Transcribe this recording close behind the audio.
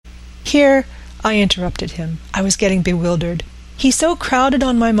Here I interrupted him. I was getting bewildered. He so crowded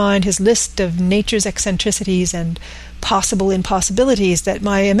on my mind his list of nature's eccentricities and possible impossibilities that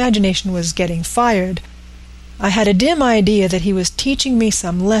my imagination was getting fired. I had a dim idea that he was teaching me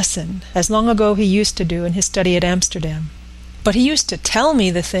some lesson, as long ago he used to do in his study at Amsterdam. But he used to tell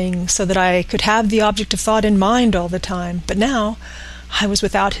me the thing so that I could have the object of thought in mind all the time. But now I was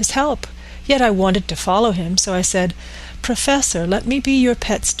without his help, yet I wanted to follow him, so I said, "Professor, let me be your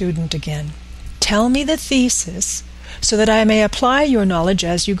pet student again. Tell me the thesis, so that I may apply your knowledge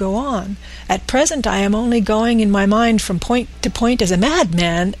as you go on. At present I am only going in my mind from point to point as a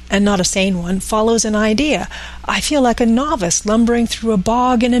madman, and not a sane one, follows an idea. I feel like a novice lumbering through a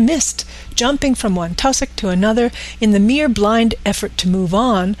bog in a mist, jumping from one tussock to another in the mere blind effort to move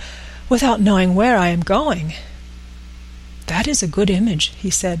on, without knowing where I am going." "That is a good image," he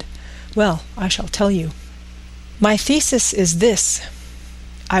said. "Well, I shall tell you. My thesis is this.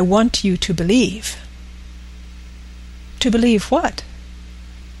 I want you to believe." "To believe what?"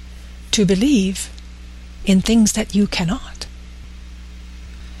 "To believe in things that you cannot."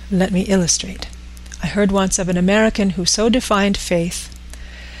 Let me illustrate. I heard once of an American who so defined faith: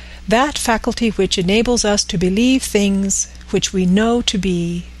 "That faculty which enables us to believe things which we know to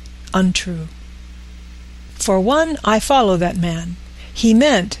be untrue." For one, I follow that man. He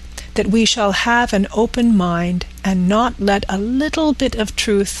meant that we shall have an open mind and not let a little bit of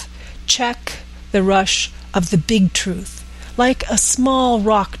truth check the rush of the big truth, like a small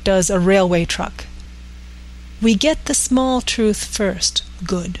rock does a railway truck. We get the small truth first,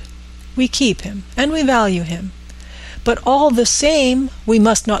 good. We keep him, and we value him. But all the same, we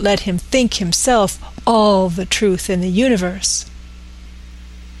must not let him think himself all the truth in the universe.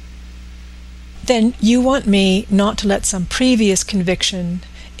 Then you want me not to let some previous conviction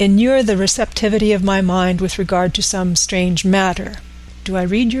inure the receptivity of my mind with regard to some strange matter. Do I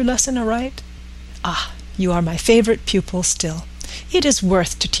read your lesson aright? Ah, you are my favorite pupil still. It is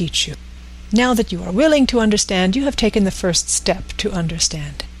worth to teach you. Now that you are willing to understand, you have taken the first step to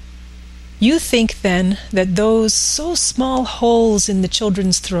understand. You think, then, that those so small holes in the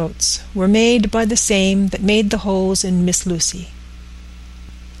children's throats were made by the same that made the holes in Miss Lucy.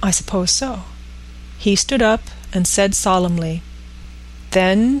 I suppose so. He stood up and said solemnly,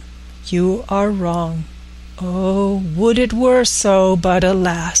 "Then you are wrong. Oh, would it were so, but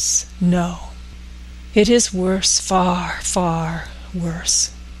alas, no. It is worse, far, far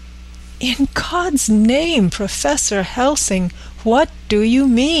worse." "In God's name, Professor Helsing, what do you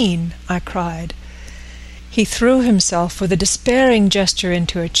mean?" I cried. He threw himself with a despairing gesture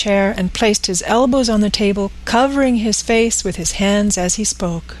into a chair and placed his elbows on the table, covering his face with his hands as he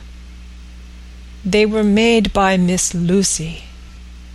spoke. "They were made by Miss Lucy.